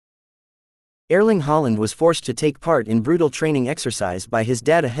Erling Haaland was forced to take part in brutal training exercise by his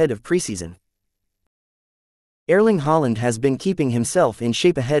dad ahead of preseason. Erling Haaland has been keeping himself in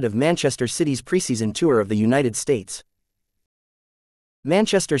shape ahead of Manchester City's preseason tour of the United States.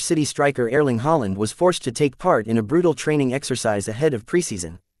 Manchester City striker Erling Haaland was forced to take part in a brutal training exercise ahead of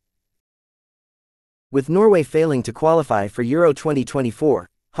preseason. With Norway failing to qualify for Euro 2024,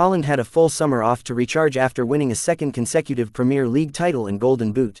 Haaland had a full summer off to recharge after winning a second consecutive Premier League title and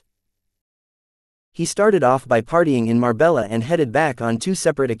Golden Boot. He started off by partying in Marbella and headed back on two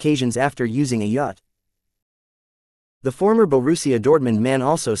separate occasions after using a yacht. The former Borussia Dortmund man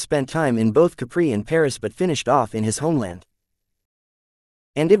also spent time in both Capri and Paris but finished off in his homeland.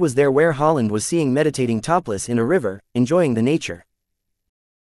 And it was there where Haaland was seen meditating topless in a river, enjoying the nature.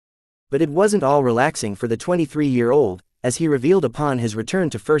 But it wasn't all relaxing for the 23-year-old, as he revealed upon his return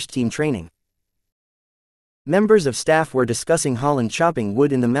to first-team training. Members of staff were discussing Haaland chopping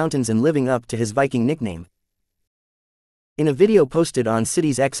wood in the mountains and living up to his Viking nickname. In a video posted on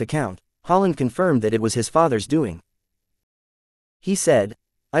City's X account, Haaland confirmed that it was his father's doing. He said,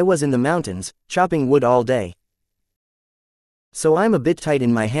 "I was in the mountains, chopping wood all day. So I'm a bit tight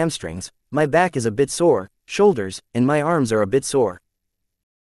in my hamstrings, my back is a bit sore, shoulders, and my arms are a bit sore.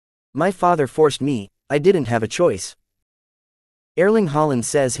 My father forced me, I didn't have a choice." Erling Haaland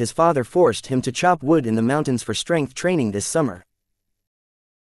says his father forced him to chop wood in the mountains for strength training this summer.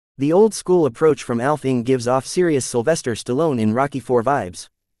 The old-school approach from Alf Ing gives off serious Sylvester Stallone in Rocky IV vibes.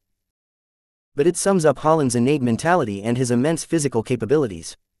 But it sums up Haaland's innate mentality and his immense physical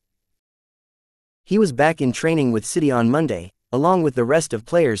capabilities. He was back in training with City on Monday, along with the rest of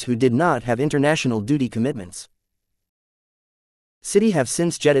players who did not have international duty commitments. City have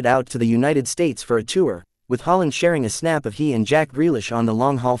since jetted out to the United States for a tour, with Haaland sharing a snap of he and Jack Grealish on the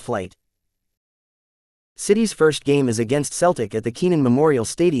long-haul flight. City's first game is against Celtic at the Kenan Memorial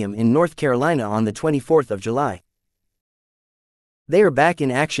Stadium in North Carolina on the 24th of July. They are back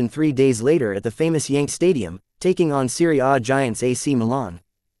in action 3 days later at the famous Yankee Stadium, taking on Serie A giants AC Milan.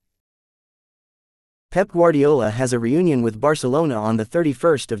 Pep Guardiola has a reunion with Barcelona on the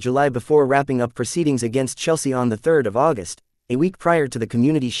 31st of July before wrapping up proceedings against Chelsea on the 3rd of August, a week prior to the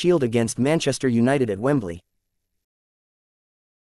Community Shield against Manchester United at Wembley.